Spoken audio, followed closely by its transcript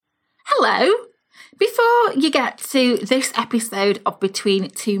Hello. Before you get to this episode of Between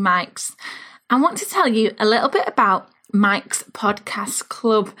Two Mics, I want to tell you a little bit about Mike's Podcast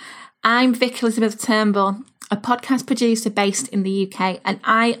Club. I'm Vic Elizabeth Turnbull, a podcast producer based in the UK, and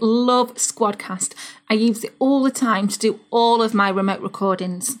I love Squadcast. I use it all the time to do all of my remote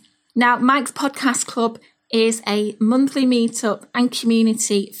recordings. Now, Mike's Podcast Club is a monthly meetup and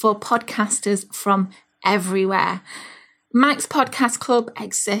community for podcasters from everywhere. Mike's Podcast Club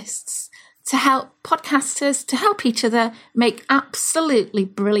exists to help podcasters to help each other make absolutely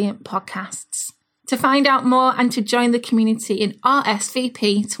brilliant podcasts. To find out more and to join the community and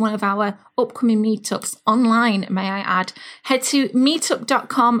RSVP to one of our upcoming meetups online, may I add, head to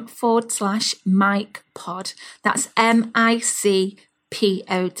meetup.com/MikePod. That's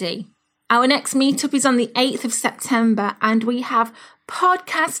MICPOD. Our next meetup is on the 8th of September, and we have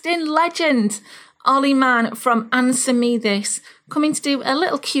podcasting legend Ollie Mann from Answer Me This coming to do a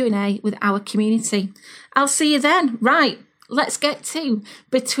little Q&A with our community. I'll see you then. Right, let's get to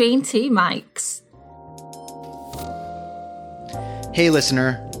Between Two Mics. Hey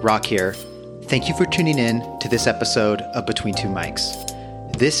listener, Rock here. Thank you for tuning in to this episode of Between Two Mics.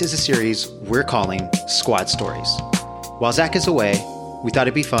 This is a series we're calling Squad Stories. While Zach is away, we thought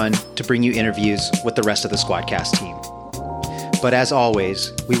it'd be fun to bring you interviews with the rest of the Squadcast team. But as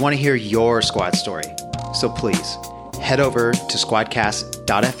always, we want to hear your squad story. So please, head over to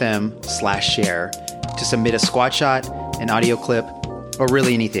squadcast.fm/share to submit a squad shot, an audio clip, or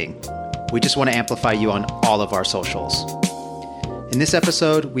really anything. We just want to amplify you on all of our socials. In this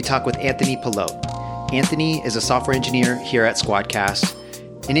episode, we talk with Anthony Pilote. Anthony is a software engineer here at Squadcast,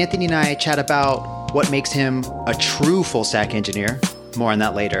 and Anthony and I chat about what makes him a true full-stack engineer, more on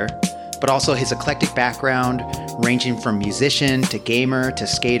that later, but also his eclectic background, ranging from musician to gamer to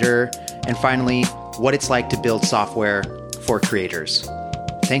skater, and finally, what it's like to build software for creators.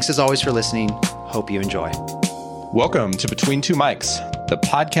 Thanks as always for listening. Hope you enjoy. Welcome to Between Two Mics, the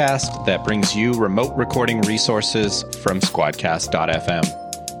podcast that brings you remote recording resources from Squadcast.fm.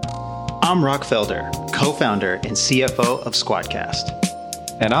 I'm Rock Felder, co-founder and CFO of Squadcast.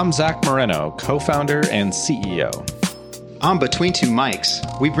 And I'm Zach Moreno, co-founder and CEO. On Between Two Mics,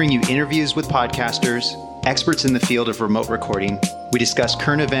 we bring you interviews with podcasters, experts in the field of remote recording. We discuss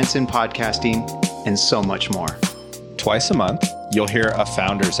current events in podcasting, and so much more. Twice a month, you'll hear a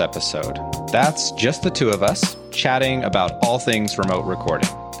Founders episode. That's just the two of us chatting about all things remote recording,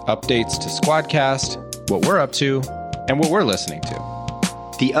 updates to Squadcast, what we're up to, and what we're listening to.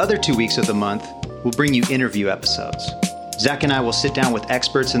 The other 2 weeks of the month, we'll bring you interview episodes. Zach and I will sit down with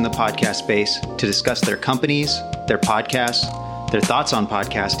experts in the podcast space to discuss their companies, their podcasts, their thoughts on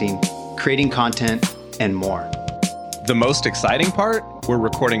podcasting, creating content, and more. The most exciting part? We're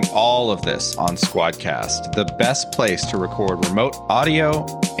recording all of this on Squadcast, the best place to record remote audio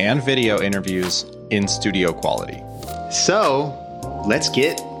and video interviews in studio quality. So, let's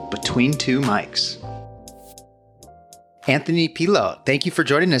get Between Two Mics. Anthony Pilote, thank you for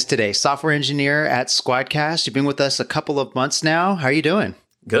joining us today. Software engineer at Squadcast. You've been with us a couple of months now. How are you doing?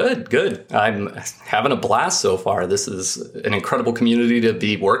 Good. I'm having a blast so far. This is an incredible community to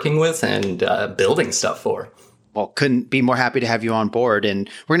be working with and building stuff for. Well, couldn't be more happy to have you on board. And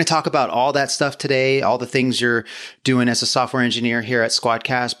we're going to talk about all that stuff today, all the things you're doing as a software engineer here at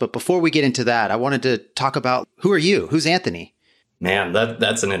Squadcast. But before we get into that, I wanted to talk about, who are you? Who's Anthony? Man,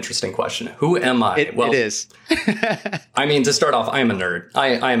 that's an interesting question. Who am I? It is. I mean, to start off, I am a nerd.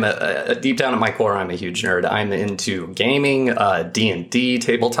 I'm a deep down at my core, I'm a huge nerd. I'm into gaming, D&D,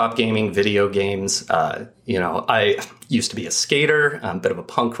 tabletop gaming, video games. I used to be a skater, a bit of a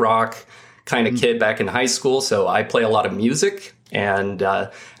punk rock kind of kid back in high school. So I play a lot of music and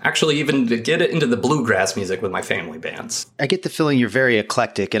actually even to get into the bluegrass music with my family bands. I get the feeling you're very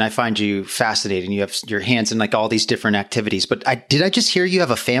eclectic, and I find you fascinating. You have your hands in like all these different activities. But did I just hear you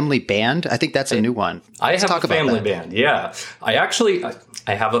have a famby band? I think that's a new one. I have a family band, yeah. I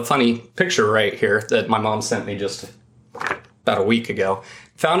have a funny picture right here that my mom sent me just about a week ago.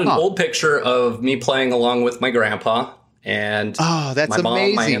 Found an old picture of me playing along with my grandpa. And that's my mom,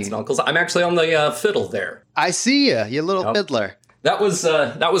 amazing. My aunts and uncles. I'm actually on the fiddle there. I see you little fiddler. That was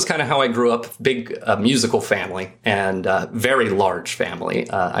kind of how I grew up. Big musical family and very large family.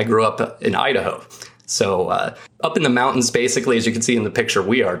 I grew up in Idaho. So up in the mountains, basically, as you can see in the picture,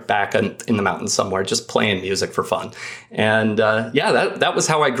 we are back in the mountains somewhere, just playing music for fun. And that was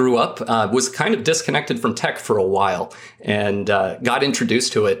how I grew up. Was kind of disconnected from tech for a while and got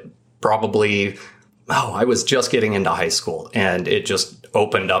introduced to it probably, I was just getting into high school, and it just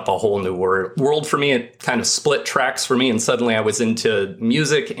opened up a whole new world for me. It kind of split tracks for me, and suddenly I was into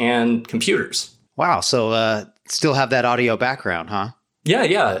music and computers. Wow. So still have that audio background, huh?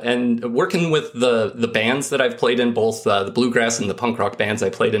 Yeah. And working with the bands that I've played in, both the bluegrass and the punk rock bands I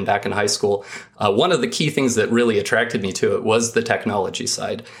played in back in high school, one of the key things that really attracted me to it was the technology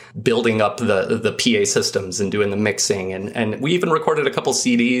side, building up the PA systems and doing the mixing. And we even recorded a couple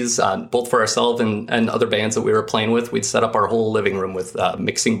CDs, both for ourselves and other bands that we were playing with. We'd set up our whole living room with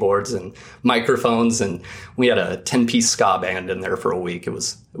mixing boards and microphones, and we had a 10-piece ska band in there for a week. It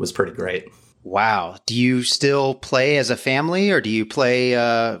was pretty great. Wow. Do you still play as a family, or do you play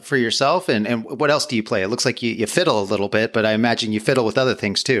for yourself? And what else do you play? It looks like you fiddle a little bit, but I imagine you fiddle with other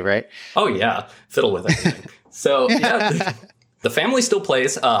things too, right? Oh, yeah. Fiddle with everything. So, yeah, the family still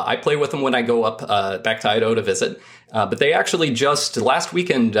plays. I play with them when I go up back to Idaho to visit. But they actually just last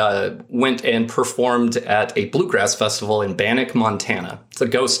weekend went and performed at a bluegrass festival in Bannack, Montana. It's a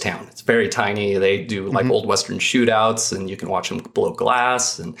ghost town. It's very tiny. They do like old Western shootouts, and you can watch them blow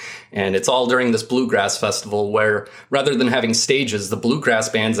glass. And it's all during this bluegrass festival where rather than having stages, the bluegrass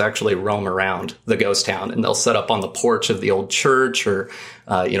bands actually roam around the ghost town, and they'll set up on the porch of the old church or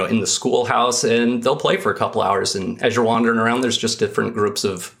in the schoolhouse, and they'll play for a couple hours. And as you're wandering around, there's just different groups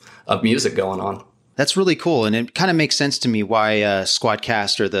of music going on. That's really cool. And it kind of makes sense to me why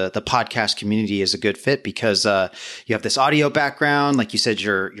Squadcast or the podcast community is a good fit, because you have this audio background. Like you said,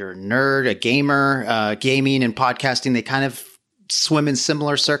 you're a nerd, a gamer, gaming and podcasting. They kind of swim in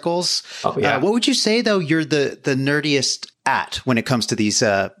similar circles. Oh, yeah. What would you say, though, you're the nerdiest at when it comes to these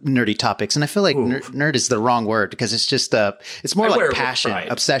nerdy topics? And I feel like nerd is the wrong word, because it's just it's more like passion,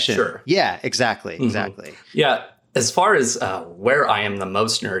 obsession. Sure. Yeah, exactly. Mm-hmm. Exactly. Yeah. As far as where I am the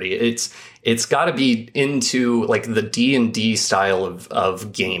most nerdy, it's got to be into like the D&D style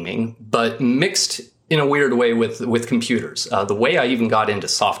of gaming, but mixed in a weird way with computers. The way I even got into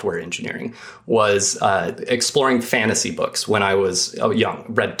software engineering was exploring fantasy books when I was young.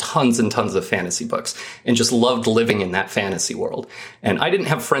 Read tons and tons of fantasy books and just loved living in that fantasy world. And I didn't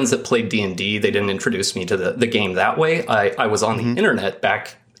have friends that played D&D. They didn't introduce me to the game that way. I was on the internet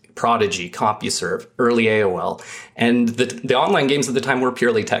back. Prodigy, CompuServe, early AOL. And the online games at the time were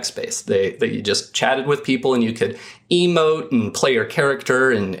purely text-based. You just chatted with people, and you could emote and play your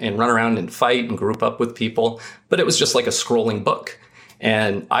character and run around and fight and group up with people. But it was just like a scrolling book.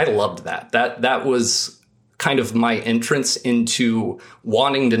 And I loved that. That was kind of my entrance into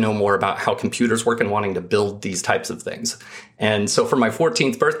wanting to know more about how computers work and wanting to build these types of things. And so for my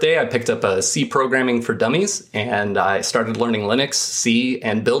 14th birthday, I picked up a C programming for dummies, and I started learning Linux, C,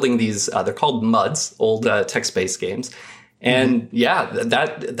 and building these, they're called MUDs, old text-based games. And yeah,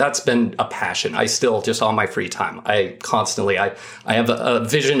 that's been a passion. I still, just on my free time, I have a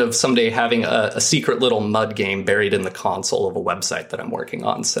vision of someday having a secret little MUD game buried in the console of a website that I'm working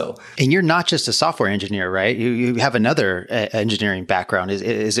on. So, and you're not just a software engineer, right? You have another engineering background.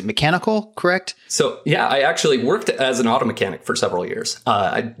 Is it mechanical, correct? So yeah, I actually worked as an auto mechanic for several years.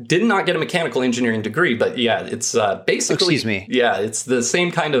 I did not get a mechanical engineering degree, but yeah, it's basically, yeah, it's the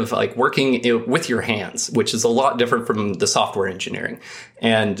same kind of like working with your hands, which is a lot different from the software engineering.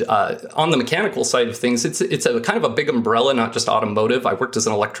 And on the mechanical side of things, it's a kind of a big umbrella, not just automotive. I worked as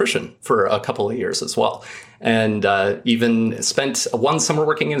an electrician for a couple of years as well, and even spent one summer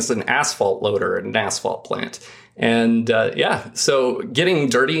working as an asphalt loader at an asphalt plant. And so getting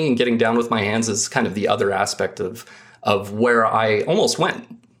dirty and getting down with my hands is kind of the other aspect of where I almost went.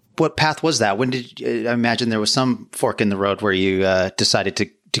 What path was that? When did I imagine there was some fork in the road where you decided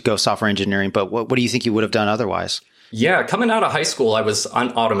to go software engineering? But what do you think you would have done otherwise? Yeah, coming out of high school, I was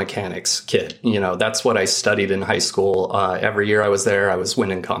an auto mechanics kid. That's what I studied in high school. Every year I was there, I was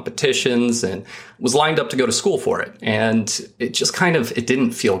winning competitions and was lined up to go to school for it. And it just it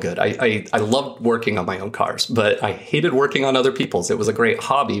didn't feel good. I loved working on my own cars, but I hated working on other people's. It was a great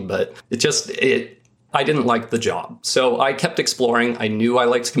hobby, but I didn't like the job. So I kept exploring. I knew I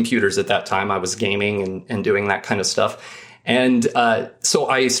liked computers at that time. I was gaming and doing that kind of stuff. And so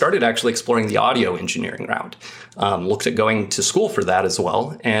I started actually exploring the audio engineering route. Looked at going to school for that as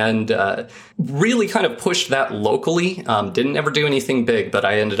well, and really kind of pushed that locally. Didn't ever do anything big, but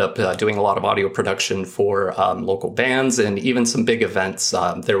I ended up doing a lot of audio production for local bands and even some big events.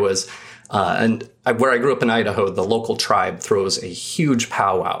 There was where I grew up in Idaho, the local tribe throws a huge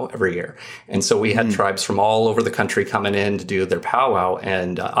powwow every year. And so we had tribes from all over the country coming in to do their powwow.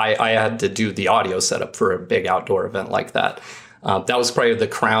 And I had to do the audio setup for a big outdoor event like that. That was probably the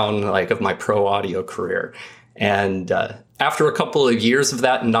crown of my pro audio career. And after a couple of years of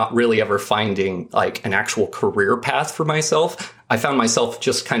that, not really ever finding an actual career path for myself, I found myself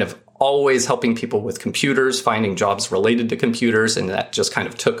just kind of always helping people with computers, finding jobs related to computers, and that just kind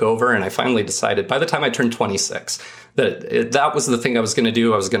of took over. And I finally decided by the time I turned 26 that was the thing I was going to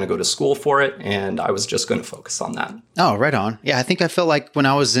do. I was going to go to school for it, and I was just going to focus on that. Oh, right on. Yeah, I think I felt like when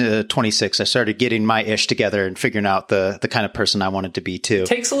I was 26, I started getting my ish together and figuring out the kind of person I wanted to be too. It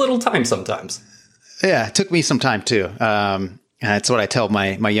takes a little time sometimes. Yeah, it took me some time too. And that's what I tell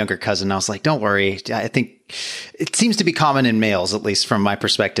my younger cousin. I was like, don't worry. I think it seems to be common in males, at least from my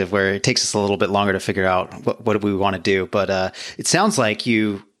perspective, where it takes us a little bit longer to figure out what we want to do. But it sounds like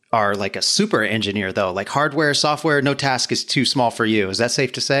you are like a super engineer, though, like hardware, software, no task is too small for you. Is that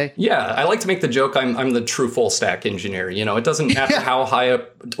safe to say? Yeah, I like to make the joke I'm the true full stack engineer. You know, it doesn't matter how high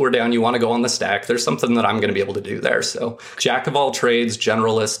up or down you want to go on the stack. There's something that I'm going to be able to do there. So jack of all trades,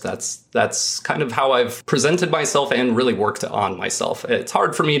 generalist, that's kind of how I've presented myself and really worked on myself. It's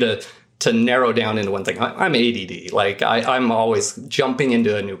hard for me to narrow down into one thing. I'm ADD. Like I'm always jumping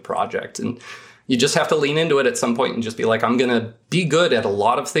into a new project, and you just have to lean into it at some point and just be like, I'm going to be good at a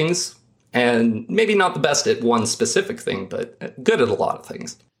lot of things, and maybe not the best at one specific thing, but good at a lot of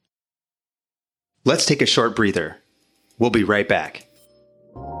things. Let's take a short breather. We'll be right back.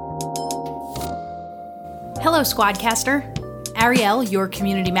 Hello, Squadcaster. Ariel, your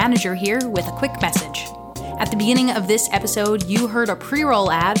community manager here with a quick message. At the beginning of this episode, you heard a pre-roll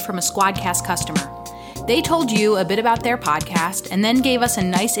ad from a Squadcast customer. They told you a bit about their podcast and then gave us a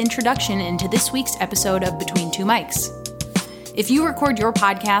nice introduction into this week's episode of Between Two Mics. If you record your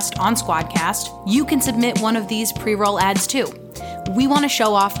podcast on Squadcast, you can submit one of these pre-roll ads too. We want to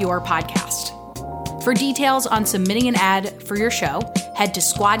show off your podcast. For details on submitting an ad for your show, head to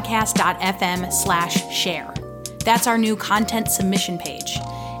squadcast.fm/share. That's our new content submission page.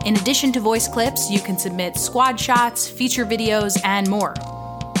 In addition to voice clips, you can submit squad shots, feature videos, and more.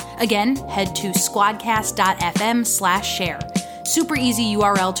 Again, head to squadcast.fm/share. Super easy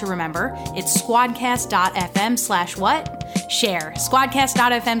URL to remember. It's squadcast.fm/what? Share.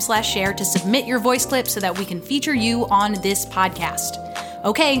 Squadcast.fm/share to submit your voice clip so that we can feature you on this podcast.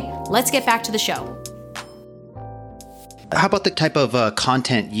 Okay, let's get back to the show. How about the type of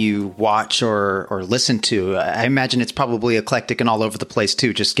content you watch or listen to? I imagine it's probably eclectic and all over the place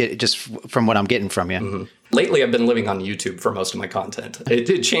too. Just from what I'm getting from you. Mm-hmm. Lately, I've been living on YouTube for most of my content.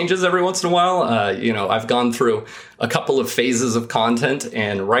 It changes every once in a while. I've gone through a couple of phases of content,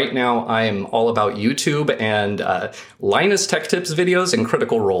 and right now I am all about YouTube and Linus Tech Tips videos and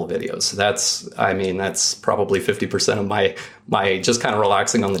Critical Role videos. That's probably 50% of my just kind of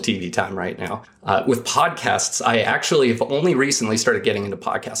relaxing on the TV time right now. With podcasts, I actually have only recently started getting into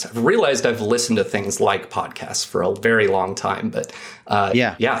podcasts. I've realized I've listened to things like podcasts for a very long time, but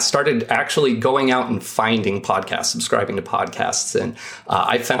started actually going out and finding podcasts, subscribing to podcasts. And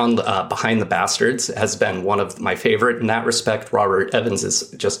I found Behind the Bastards has been one of my favorite in that respect. Robert Evans is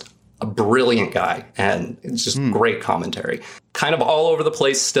just a brilliant guy, and it's just great commentary. Kind of all over the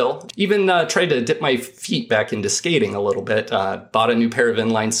place still. Even tried to dip my feet back into skating a little bit. Bought a new pair of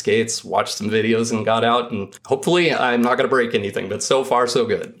inline skates, watched some videos, and got out. And hopefully I'm not going to break anything, but so far so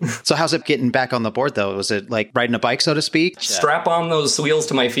good. So how's it getting back on the board, though? Was it like riding a bike, so to speak? Strap on those wheels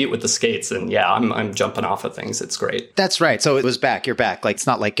to my feet with the skates, and I'm jumping off of things. It's great. That's right. So it was back. You're back. Like, it's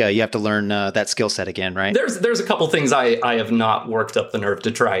not like you have to learn that skill set again, right? There's a couple things I have not worked up the nerve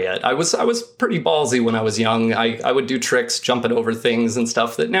to try yet. I was pretty ballsy when I was young. I would do tricks, jumping over things and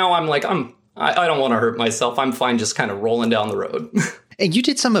stuff that now I'm like, I don't want to hurt myself. I'm fine just kind of rolling down the road. And you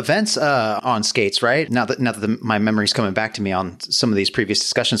did some events on skates, right? Now that my memory's coming back to me on some of these previous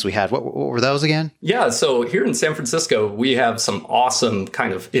discussions we had. What were those again? Yeah, so here in San Francisco, we have some awesome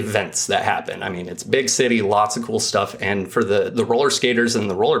kind of events that happen. I mean, it's a big city, lots of cool stuff. And for the roller skaters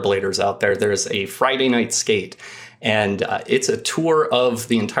and the rollerbladers out there, there's a Friday night skate. And it's a tour of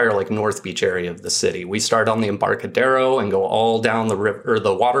the entire North Beach area of the city. We start on the Embarcadero and go all down the river or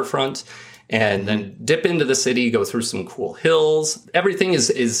the waterfront, and then dip into the city, go through some cool hills. Everything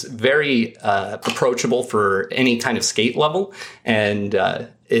is very approachable for any kind of skate level, and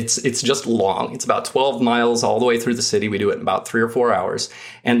it's just long. It's about 12 miles all the way through the city. We do it in about 3 or 4 hours.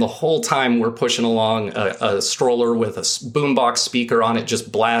 And the whole time we're pushing along a stroller with a boombox speaker on it,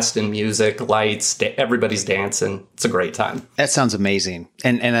 just blasting music, lights, everybody's dancing. It's a great time. That sounds amazing.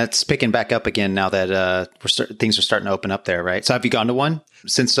 And that's picking back up again now that things are starting to open up there, right? So have you gone to one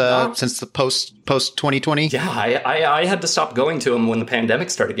since the post 2020? Yeah, I had to stop going to them when the pandemic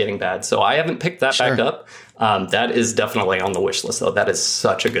started getting bad. So I haven't picked that back up. That is definitely on the wish list, though. That is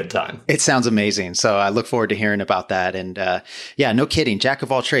such a good time. It sounds amazing. So I look forward to hearing about that. And no kidding. Jack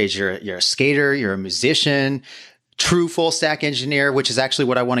of all trades. You're a skater. You're a musician. true full stack engineer, which is actually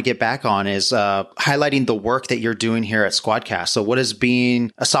what I want to get back on, is highlighting the work that you're doing here at Squadcast. So what is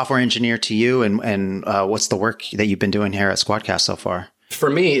being a software engineer to you, and what's the work that you've been doing here at Squadcast so far?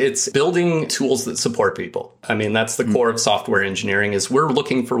 For me, it's building tools that support people. I mean, that's the core of software engineering, is we're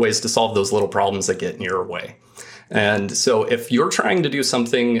looking for ways to solve those little problems that get in your way. And so if you're trying to do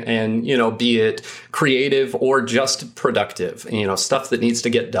something and, be it creative or just productive, stuff that needs to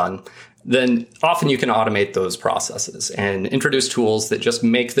get done, then often you can automate those processes and introduce tools that just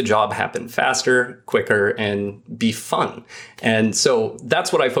make the job happen faster, quicker, and be fun. And so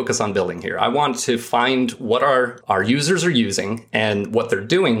that's what I focus on building here. I want to find what our users are using and what they're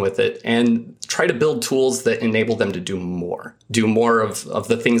doing with it, and try to build tools that enable them to do more of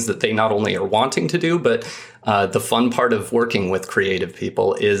the things that they not only are wanting to do, but the fun part of working with creative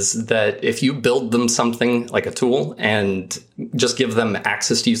people is that if you build them something like a tool and just give them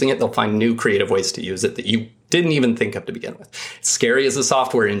access to using it, they'll find new creative ways to use it that you didn't even think of to begin with. It's scary as a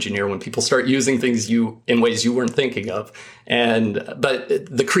software engineer when people start using things in ways you weren't thinking of. But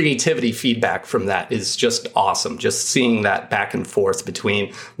the creativity feedback from that is just awesome. Just seeing that back and forth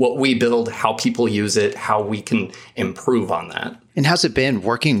between what we build, how people use it, how we can improve on that. And how's it been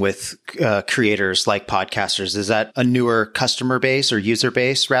working with creators like podcasters? Is that a newer customer base or user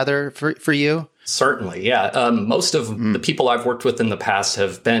base rather for you? Certainly, yeah. Most of the people I've worked with in the past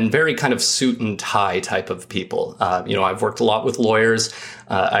have been very kind of suit and tie type of people. I've worked a lot with lawyers.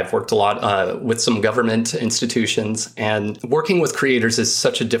 I've worked a lot with some government institutions, and working with creators is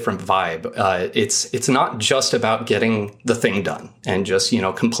such a different vibe. It's not just about getting the thing done and just,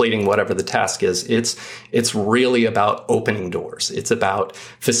 completing whatever the task is. It's really about opening doors. It's about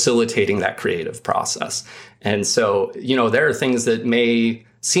facilitating that creative process. And so, there are things that may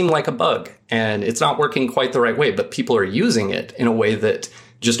seem like a bug and it's not working quite the right way, but people are using it in a way that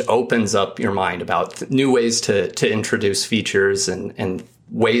just opens up your mind about new ways to introduce features and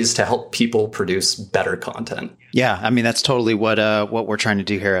ways to help people produce better content. Yeah, I mean, that's totally what we're trying to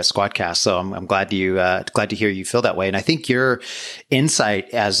do here at Squadcast. So I'm glad to hear you feel that way. And I think your insight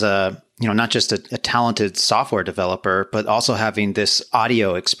as not just a talented software developer, but also having this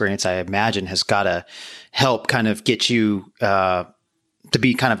audio experience, I imagine, has got to help kind of get you to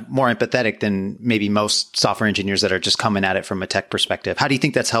be kind of more empathetic than maybe most software engineers that are just coming at it from a tech perspective. How do you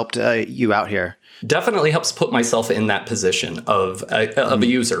think that's helped you out here? Definitely helps put myself in that position of a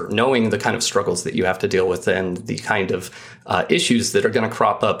user, knowing the kind of struggles that you have to deal with and the kind of issues that are going to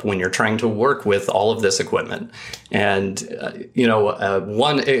crop up when you're trying to work with all of this equipment. And,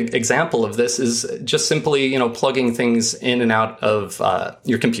 one example of this is just simply, plugging things in and out of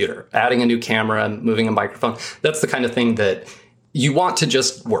your computer, adding a new camera, moving a microphone. That's the kind of thing that you want to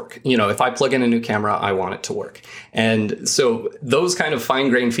just work. If I plug in a new camera, I want it to work. And so those kind of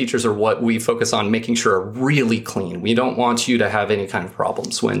fine-grained features are what we focus on making sure are really clean. We don't want you to have any kind of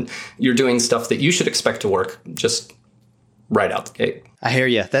problems when you're doing stuff that you should expect to work just right out the gate. I hear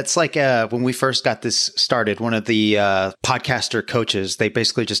you. That's like when we first got this started, one of the podcaster coaches, they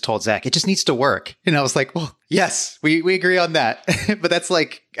basically just told Zach, it just needs to work. And I was like, well, yes, we agree on that. But that's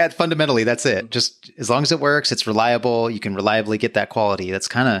like, fundamentally, that's it. Just as long as it works, it's reliable, you can reliably get that quality. That's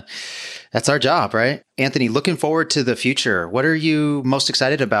our job, right? Anthony, looking forward to the future. What are you most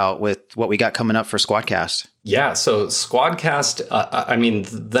excited about with what we got coming up for Squadcast? Yeah, so Squadcast,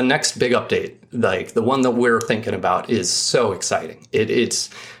 the next big update, like the one that we're thinking about, is so exciting. It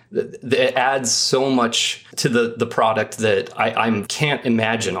adds so much to the product that I can't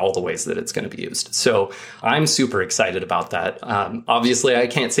imagine all the ways that it's going to be used. So I'm super excited about that. Obviously, I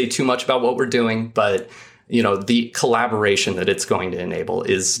can't say too much about what we're doing, but the collaboration that it's going to enable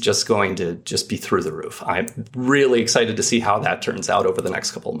is just going to be through the roof. I'm really excited to see how that turns out over the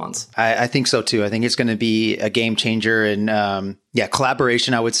next couple of months. I think so too. I think it's going to be a game changer. And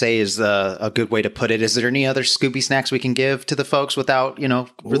collaboration, I would say, is a good way to put it. Is there any other Scooby snacks we can give to the folks without,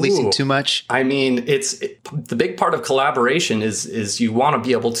 releasing too much? I mean, the big part of collaboration is you want to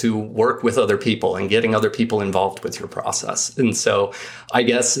be able to work with other people and getting other people involved with your process. And so I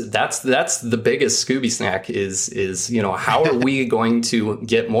guess that's the biggest Scooby snack is how are we going to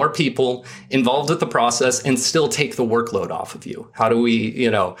get more people involved with the process and still take the workload off of you? How do we,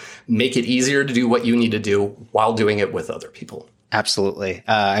 make it easier to do what you need to do while doing it with other people? Absolutely.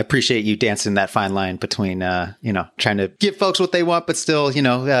 I appreciate you dancing that fine line between, trying to give folks what they want, but still,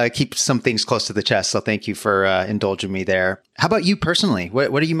 keep some things close to the chest. So thank you for indulging me there. How about you personally?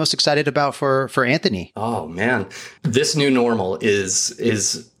 What are you most excited about for Anthony? Oh, man. This new normal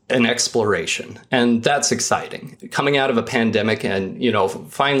is an exploration, and that's exciting. Coming out of a pandemic and,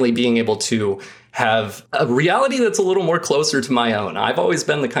 finally being able to have a reality that's a little more closer to my own. I've always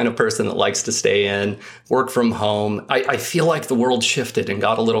been the kind of person that likes to stay in, work from home. I feel like the world shifted and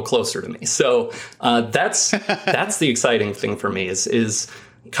got a little closer to me. So that's the exciting thing for me is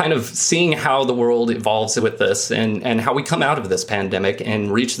kind of seeing how the world evolves with this and how we come out of this pandemic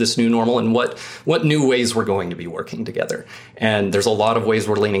and reach this new normal and what new ways we're going to be working together. And there's a lot of ways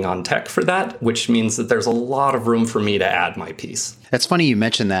we're leaning on tech for that, which means that there's a lot of room for me to add my piece. That's funny you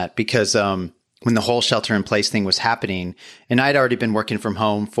mentioned that because when the whole shelter in place thing was happening, and I'd already been working from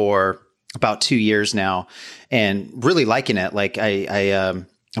home for about 2 years now and really liking it. Like I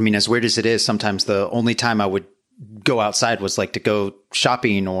mean, as weird as it is, sometimes the only time I would go outside was like to go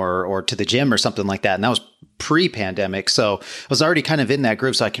shopping or to the gym or something like that. And that was pre-pandemic. So I was already kind of in that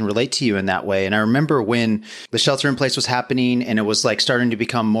group, so I can relate to you in that way. And I remember when the shelter in place was happening and it was like starting to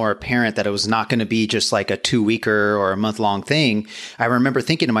become more apparent that it was not going to be just like a 2-weeker or a month-long thing. I remember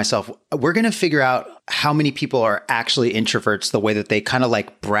thinking to myself, we're going to figure out how many people are actually introverts the way that they kind of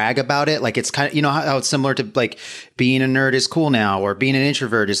like brag about it. Like it's kind of, you know, how it's similar to like being a nerd is cool now or being an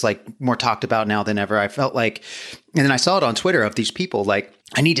introvert is like more talked about now than ever. I felt like, and then I saw it on Twitter of these people like,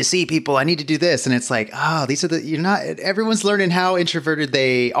 I need to see people. I need to do this. And it's like, oh, everyone's learning how introverted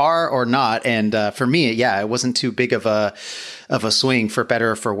they are or not. And for me, yeah, it wasn't too big of a swing for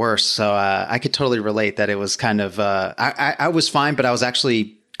better or for worse. So I could totally relate that it was kind of, I was fine, but I was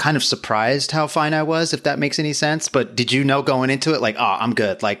actually kind of surprised how fine I was, if that makes any sense. But did you know going into it, like, oh, I'm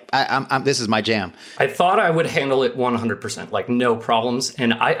good. Like I'm this is my jam. I thought I would handle it 100%, like no problems.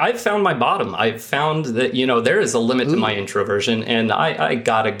 And I've found my bottom. I've found that, you know, there is a limit to my introversion and I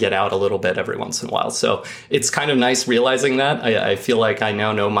got to get out a little bit every once in a while. So it's kind of nice realizing that. I feel like I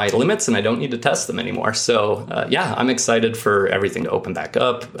now know my limits and I don't need to test them anymore. So yeah, I'm excited for everything to open back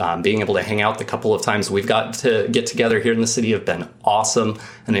up. Being able to hang out the couple of times we've got to get together here in the city have been awesome.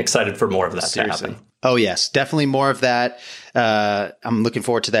 And excited for more of that to happen. Oh, yes, definitely more of that. I'm looking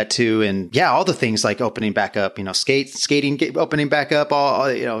forward to that, too. And yeah, all the things like opening back up, you know, skating opening back up, all,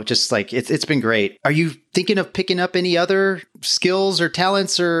 you know, just like it's been great. Are you thinking of picking up any other skills or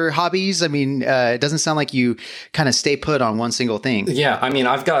talents or hobbies? I mean, it doesn't sound like you kind of stay put on one single thing. Yeah, I mean,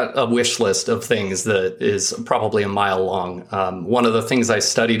 I've got a wish list of things that is probably a mile long. One of the things I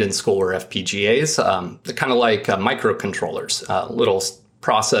studied in school were FPGAs, kind of like microcontrollers, little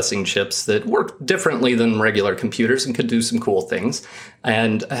processing chips that work differently than regular computers and could do some cool things.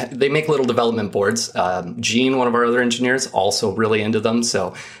 And they make little development boards. Gene, one of our other engineers, also really into them.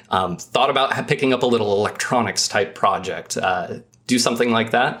 So thought about picking up a little electronics type project, do something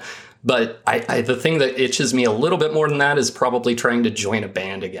like that. But the thing that itches me a little bit more than that is probably trying to join a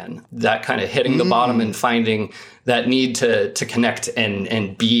band again. That kind of hitting the bottom and finding that need to connect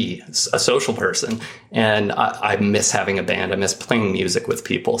and be a social person. And I miss having a band. I miss playing music with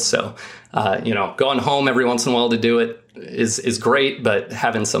people. So, you know, going home every once in a while to do it is great. But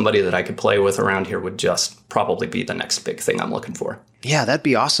having somebody that I could play with around here would just probably be the next big thing I'm looking for. Yeah, that'd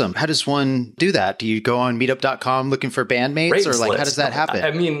be awesome. How does one do that? Do you go on meetup.com looking for bandmates or like, how does that happen?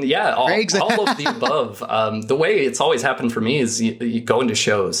 I mean, yeah, all of the above. The way it's always happened for me is you go into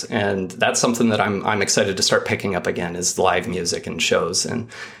shows, and that's something that I'm excited to start picking up again is live music and shows.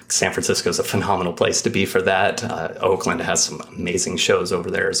 And San Francisco is a phenomenal place to be for that. Oakland has some amazing shows over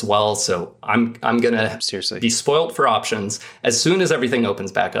there as well. So I'm going to be spoiled for options as soon as everything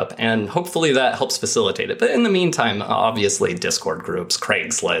opens back up. And hopefully that helps facilitate it. But in the meantime, obviously Discord groups,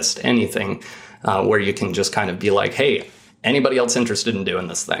 Craigslist, anything where you can just kind of be like, hey, anybody else interested in doing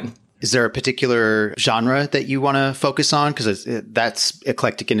this thing? Is there a particular genre that you want to focus on? Because that's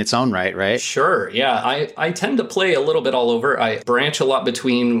eclectic in its own right? Sure. Yeah. I tend to play a little bit all over. I branch a lot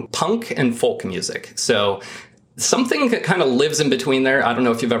between punk and folk music. So something that kind of lives in between there. I don't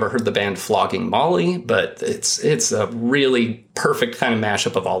know if you've ever heard the band Flogging Molly, but it's a really perfect kind of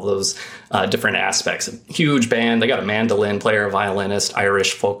mashup of all those different aspects. A huge band. They got a mandolin player, a violinist,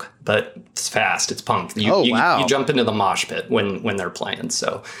 Irish folk, but it's fast. It's punk. You jump into the mosh pit when they're playing.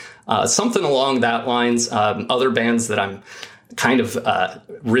 So something along that lines. Other bands that I'm kind of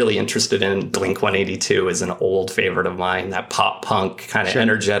really interested in, Blink-182 is an old favorite of mine, that pop punk kind of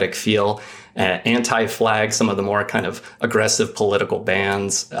energetic feel. Anti-Flag, some of the more kind of aggressive political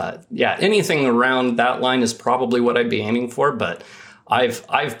bands. Anything around that line is probably what I'd be aiming for. But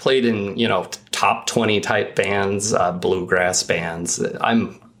I've played in, you know, top 20 type bands, bluegrass bands.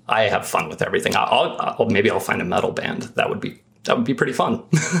 I have fun with everything. Maybe I'll find a metal band. That would be pretty fun.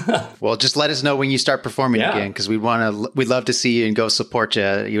 Well, just let us know when you start performing again, because we'd love to see you and go support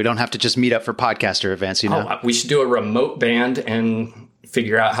you. You don't have to just meet up for podcaster events, you know. We should do a remote band and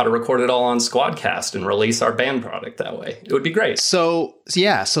figure out how to record it all on Squadcast and release our band product that way. It would be great. So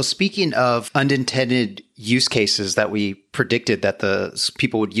speaking of unintended use cases that we predicted that the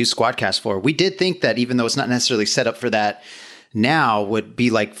people would use Squadcast for, we did think that even though it's not necessarily set up for that now, would be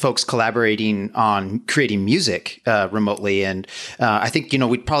like folks collaborating on creating music remotely. And I think,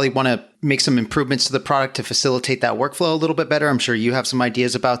 we'd probably want to make some improvements to the product to facilitate that workflow a little bit better. I'm sure you have some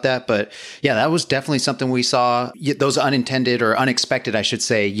ideas about that. But yeah, that was definitely something we saw. Those unintended or unexpected, I should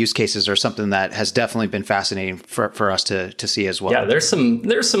say, use cases are something that has definitely been fascinating for us to see as well. Yeah, there's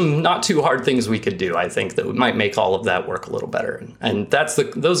some not too hard things we could do, I think, that might make all of that work a little better. And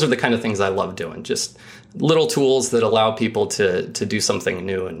those are the kind of things I love doing, just little tools that allow people to do something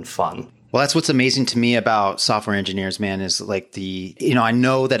new and fun. Well, that's what's amazing to me about software engineers, man, is like I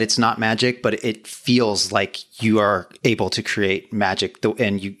know that it's not magic, but it feels like you are able to create magic,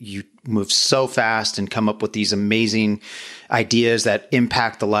 and you move so fast and come up with these amazing ideas that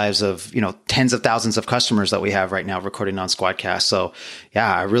impact the lives of, tens of thousands of customers that we have right now recording on Squadcast. So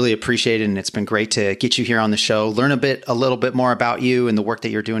yeah, I really appreciate it. And it's been great to get you here on the show, learn a little bit more about you and the work that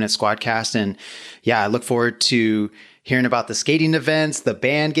you're doing at Squadcast. And yeah, I look forward to hearing about the skating events, the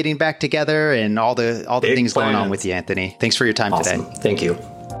band getting back together, and all the things going on with you, Anthony. Thanks for your time today. Thank you.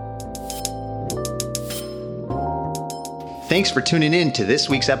 Thanks for tuning in to this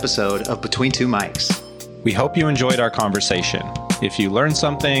week's episode of Between Two Mics. We hope you enjoyed our conversation. If you learned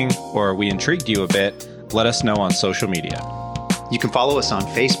something or we intrigued you a bit, let us know on social media. You can follow us on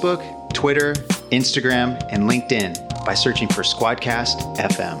Facebook, Twitter, Instagram, and LinkedIn by searching for Squadcast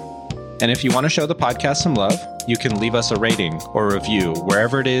FM. And if you want to show the podcast some love, you can leave us a rating or review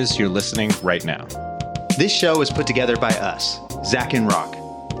wherever it is you're listening right now. This show is put together by us, Zach and Rock.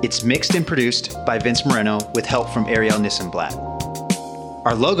 It's mixed and produced by Vince Moreno with help from Ariel Nissenblatt.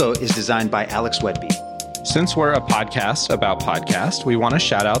 Our logo is designed by Alex Wedby. Since we're a podcast about podcasts, we want to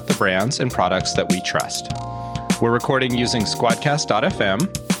shout out the brands and products that we trust. We're recording using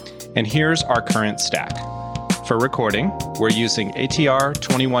Squadcast.fm, and here's our current stack. For recording, we're using ATR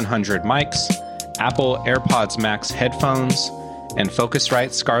 2100 mics, Apple AirPods Max headphones, and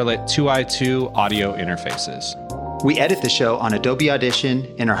Focusrite Scarlett 2i2 audio interfaces. We edit the show on Adobe Audition,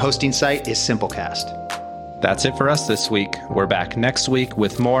 and our hosting site is Simplecast. That's it for us this week. We're back next week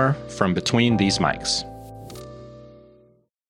with more from Between These Mics.